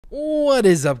What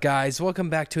is up, guys? Welcome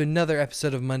back to another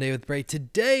episode of Monday with Bray.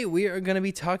 Today we are going to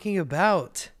be talking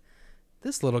about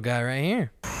this little guy right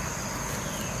here.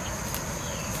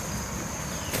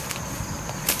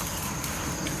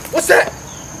 What's that?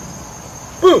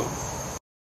 Boom!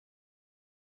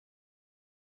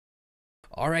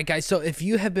 Alright guys, so if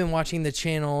you have been watching the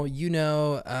channel, you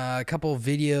know a couple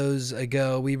videos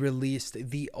ago we released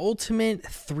the ultimate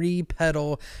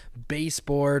 3-pedal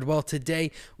baseboard. Well,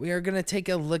 today we are going to take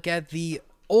a look at the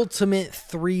ultimate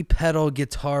 3-pedal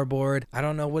guitar board. I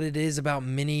don't know what it is about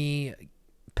mini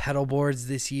pedal boards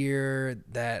this year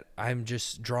that I'm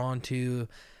just drawn to.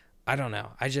 I don't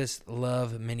know. I just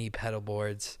love mini pedal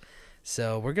boards.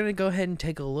 So we're going to go ahead and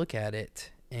take a look at it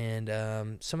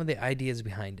and some of the ideas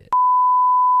behind it.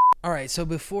 Alright, so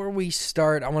before we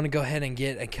start, I want to go ahead and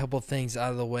get a couple things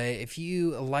out of the way. If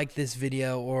you like this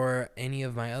video or any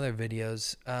of my other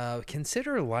videos,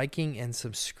 consider liking and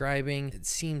subscribing. It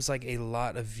seems like a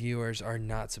lot of viewers are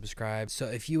not subscribed. So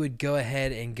if you would go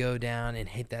ahead and go down and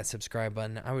hit that subscribe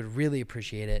button, I would really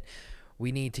appreciate it.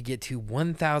 We need to get to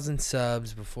 1,000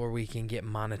 subs before we can get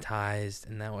monetized,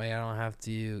 and that way I don't have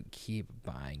to keep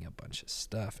buying a bunch of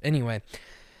stuff. Anyway.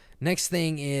 Next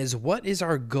thing is, what is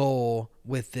our goal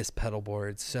with this pedal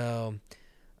board? So,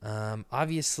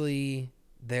 obviously,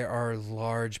 there are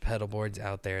large pedal boards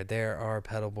out there. There are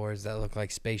pedal boards that look like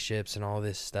spaceships and all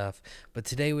this stuff. But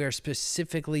today we are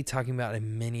specifically talking about a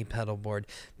mini pedal board.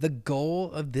 The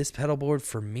goal of this pedal board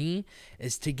for me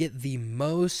is to get the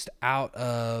most out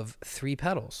of 3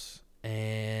 pedals.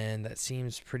 And that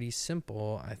seems pretty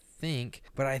simple, I think,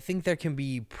 but I think there can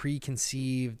be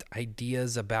preconceived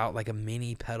ideas about like a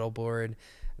mini pedal board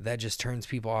that just turns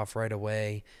people off right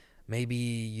away. Maybe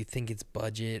you think it's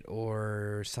budget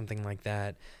or something like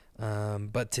that.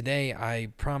 But today, I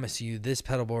promise you, this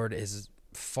pedal board is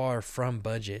far from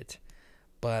budget,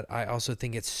 but I also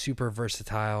think it's super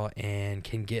versatile and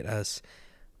can get us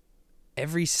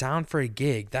every sound for a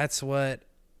gig. That's what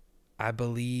I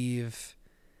believe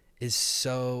is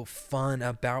so fun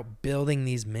about building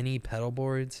these mini pedal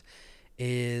boards,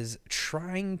 is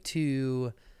trying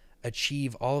to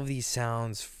achieve all of these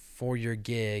sounds for your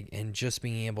gig and just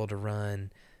being able to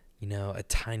run, you know, a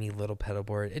tiny little pedal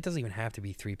board. It doesn't even have to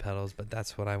be 3 pedals, but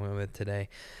that's what I went with today.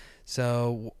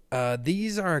 So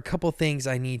these are a couple things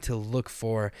I need to look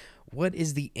for. What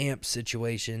is the amp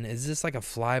situation? Is this like a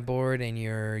flyboard and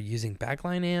you're using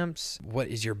backline amps? What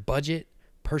is your budget?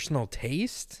 Personal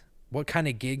taste? What kind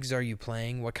of gigs are you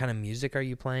playing? What kind of music are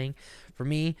you playing? For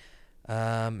me,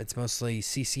 it's mostly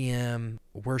CCM,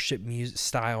 worship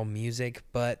style music,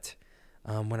 but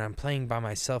when I'm playing by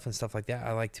myself and stuff like that,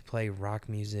 I like to play rock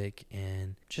music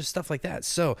and just stuff like that.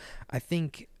 So I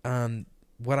think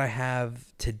what I have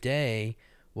today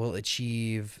will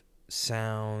achieve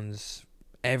sounds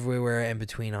everywhere in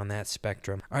between on that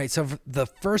spectrum. All right, so the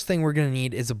first thing we're going to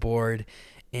need is a board.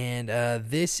 And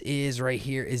this is right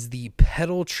here is the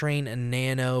Pedal Train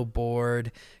Nano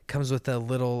board. Comes with a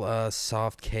little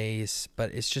soft case,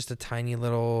 but it's just a tiny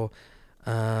little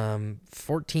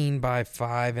 14 by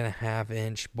 5.5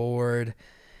 inch board.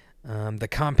 The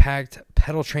compact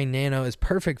Pedal Train Nano is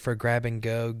perfect for grab and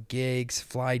go gigs,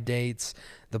 fly dates,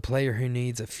 the player who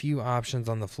needs a few options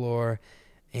on the floor,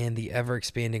 and the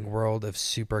ever-expanding world of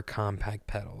super compact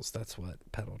pedals. That's what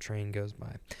Pedal Train goes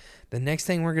by. The next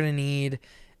thing we're going to need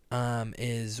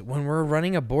is when we're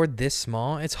running a board this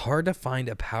small, it's hard to find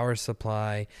a power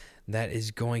supply that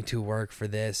is going to work for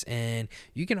this. And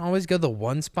you can always go the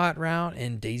one-spot route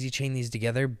and daisy chain these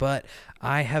together, but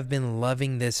I have been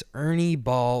loving this Ernie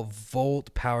Ball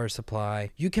Volt power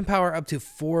supply. You can power up to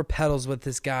 4 pedals with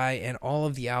this guy, and all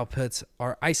of the outputs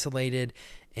are isolated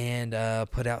and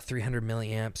put out 300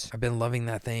 milliamps. I've been loving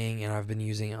that thing, and I've been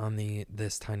using on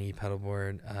this tiny pedal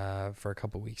board for a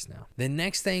couple weeks now. The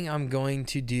next thing I'm going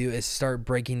to do is start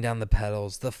breaking down the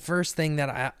pedals. The first thing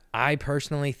that I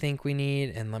personally think we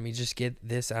need, and let me just get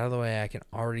this out of the way, I can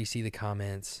already see the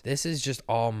comments. This is just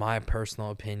all my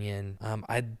personal opinion.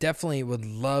 I definitely would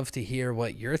love to hear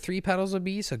what your 3 pedals would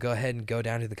be, so go ahead and go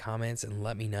down to the comments and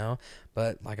let me know.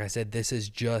 But like I said, this is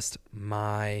just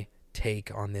my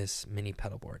take on this mini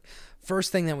pedal board.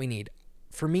 First thing that we need,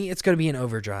 for me, it's going to be an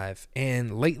overdrive.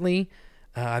 And lately,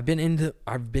 I've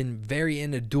been very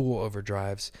into dual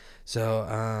overdrives. So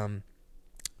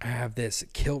I have this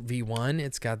Kilt V1.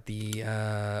 It's got the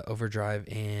overdrive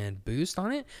and boost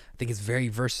on it. I think it's very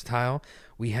versatile.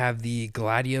 We have the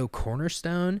Gladio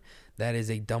Cornerstone. That is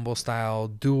a Dumble style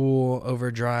dual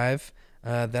overdrive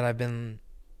that I've been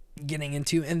getting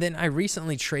into. And then I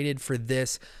recently traded for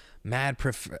this Mad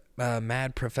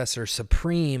Professor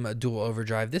Supreme dual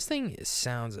overdrive. This thing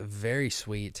sounds very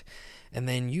sweet, And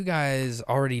then you guys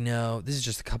already know, this is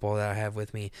just a couple that I have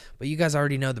with me, but you guys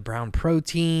already know the Brown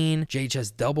Protein,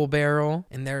 JHS Double Barrel,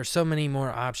 and there are so many more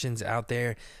options out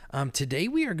there. Today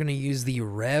we are going to use the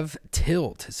Rev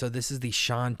Tilt. So this is the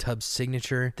Sean Tubbs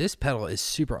signature. This pedal is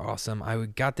super awesome. I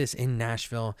got this in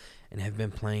Nashville and have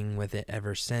been playing with it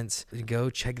ever since. Go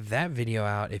check that video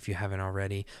out if you haven't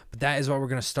already. But that is what we're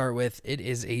going to start with. It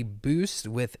is a boost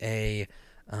with a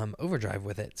overdrive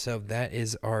with it. So that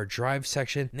is our drive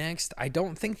section. Next, I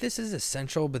don't think this is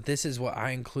essential, but this is what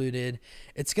I included.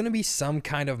 It's going to be some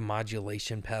kind of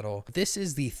modulation pedal. This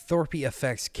is the Thorpe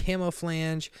Effects Camo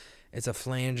Flange. It's a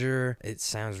flanger. It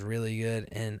sounds really good,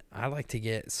 and I like to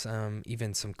get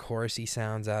even some chorusy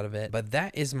sounds out of it. But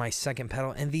that is my second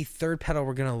pedal, and the third pedal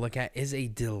we're going to look at is a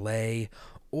delay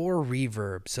or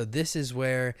reverb. So this is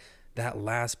where that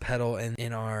last pedal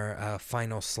in our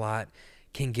final slot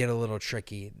can get a little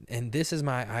tricky, and this is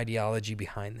my ideology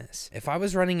behind this. If I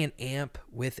was running an amp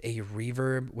with a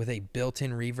reverb, with a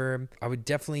built-in reverb, I would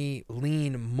definitely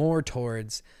lean more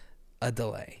towards a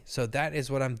delay. So that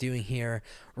is what I'm doing here.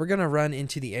 We're gonna run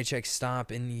into the HX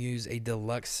Stomp and use a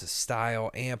deluxe style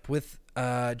amp with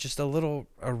just a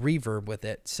reverb with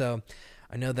it. So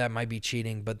I know that might be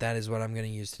cheating, but that is what I'm gonna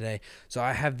use today. So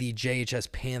I have the JHS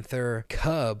Panther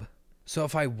Cub. So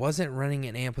if I wasn't running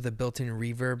an amp with a built-in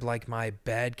reverb like my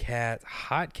Bad Cat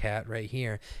Hot Cat right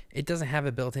here, it doesn't have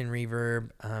a built-in reverb.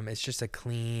 It's just a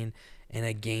clean and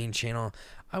a gain channel.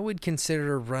 I would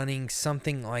consider running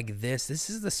something like this. This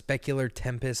is the Specular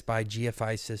Tempest by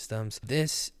GFI Systems.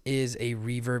 This is a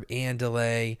reverb and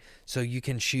delay, so you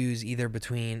can choose either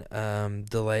between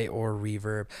delay or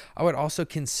reverb. I would also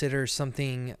consider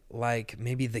something like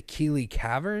maybe the Keeley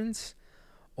Caverns,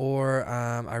 or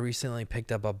I recently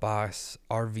picked up a Boss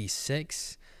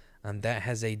RV6 that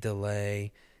has a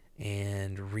delay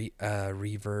and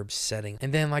reverb setting.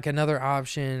 And then like another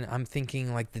option, I'm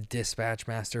thinking like the Dispatch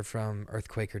Master from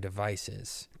Earthquaker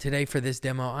Devices. Today for this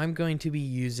demo, I'm going to be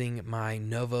using my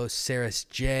Novo Ceres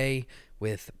J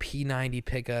with P90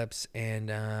 pickups, and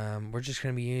we're just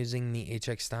going to be using the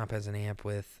HX Stomp as an amp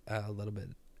with a little bit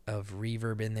of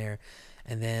reverb in there.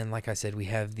 And then like I said, we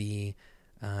have the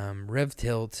Rev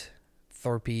Tilt,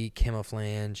 Thorpe Camo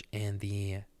Flange, and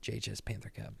the JHS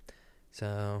Panther Cub.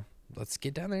 So let's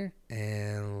get down there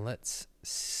and let's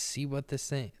hear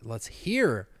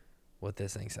what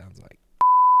this thing sounds like.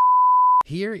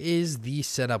 Here is the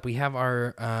setup. We have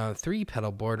our 3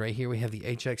 pedal board right here. We have the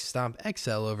HX Stomp XL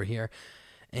over here.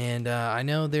 And I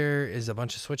know there is a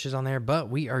bunch of switches on there, but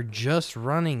we are just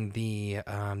running the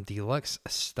deluxe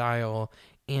style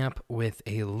amp with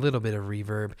a little bit of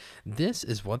reverb. This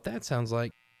is what that sounds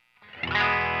like.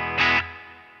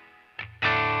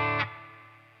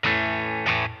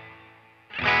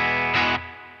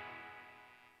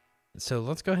 So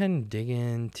let's go ahead and dig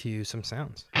into some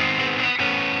sounds.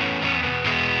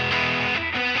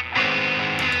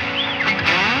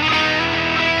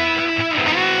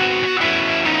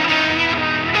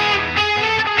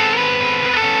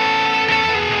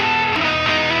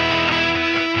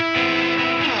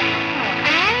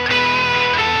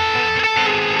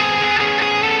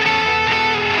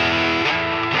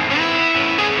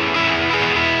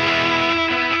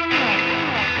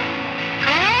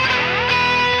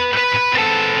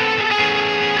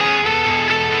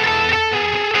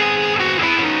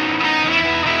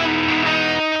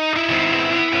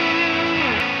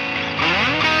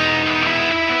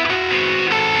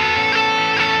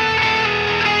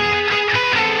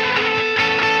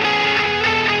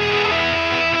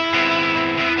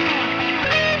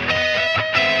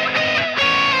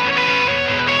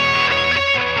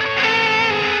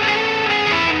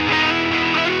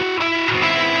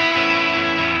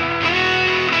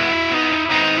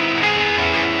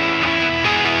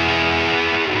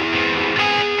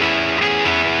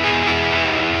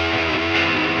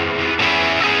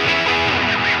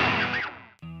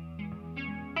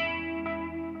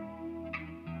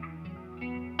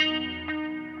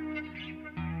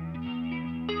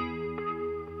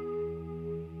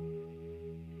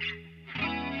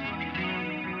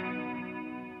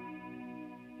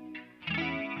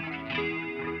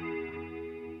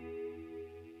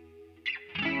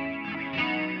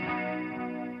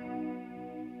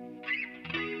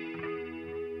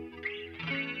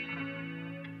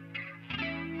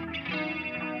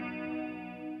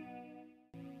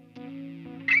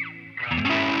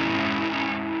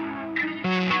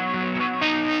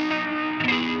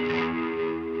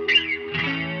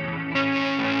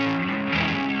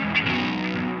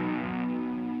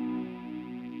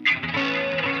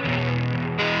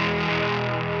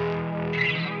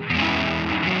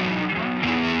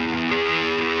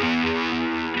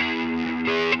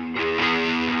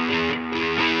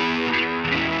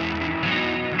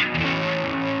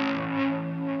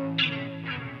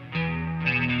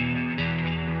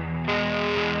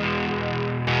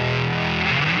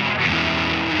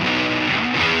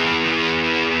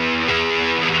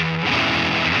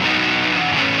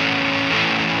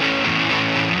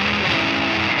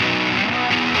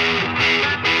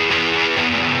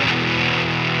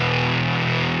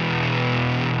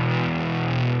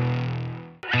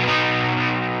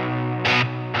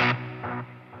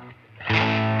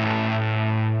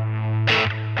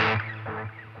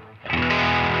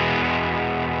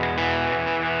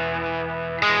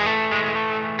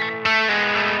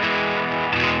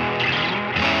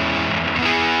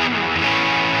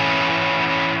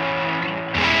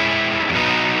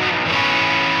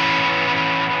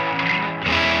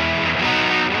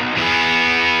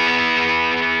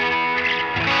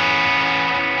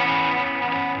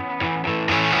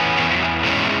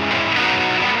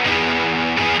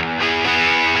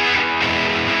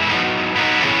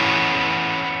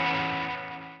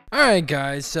 Alright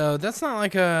guys, so that's not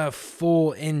like a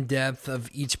full in-depth of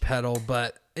each pedal,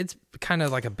 but it's kind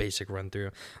of like a basic run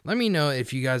through. Let me know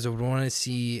if you guys would want to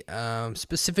see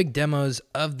specific demos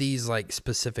of these like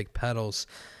specific pedals.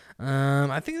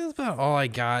 I think that's about all I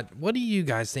got. What do you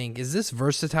guys think? Is this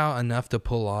versatile enough to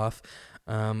pull off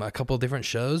a couple different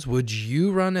shows? Would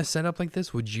you run a setup like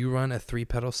this? Would you run a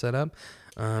 3-pedal setup?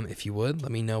 If you would,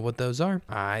 let me know what those are.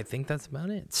 I think that's about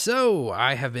it. So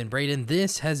I have been Braden.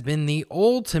 This has been the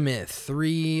ultimate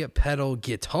 3-pedal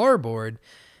guitar board.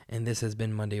 And this has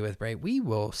been Monday with Bray. We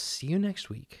will see you next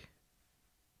week.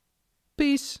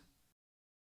 Peace.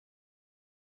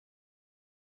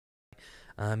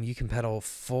 You can pedal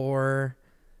 4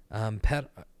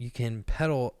 you can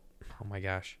pedal, oh my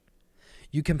gosh.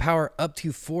 You can power up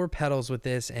to 4 pedals with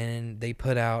this, and they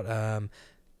put out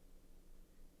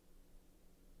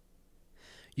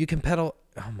you can pedal,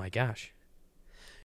 oh my gosh.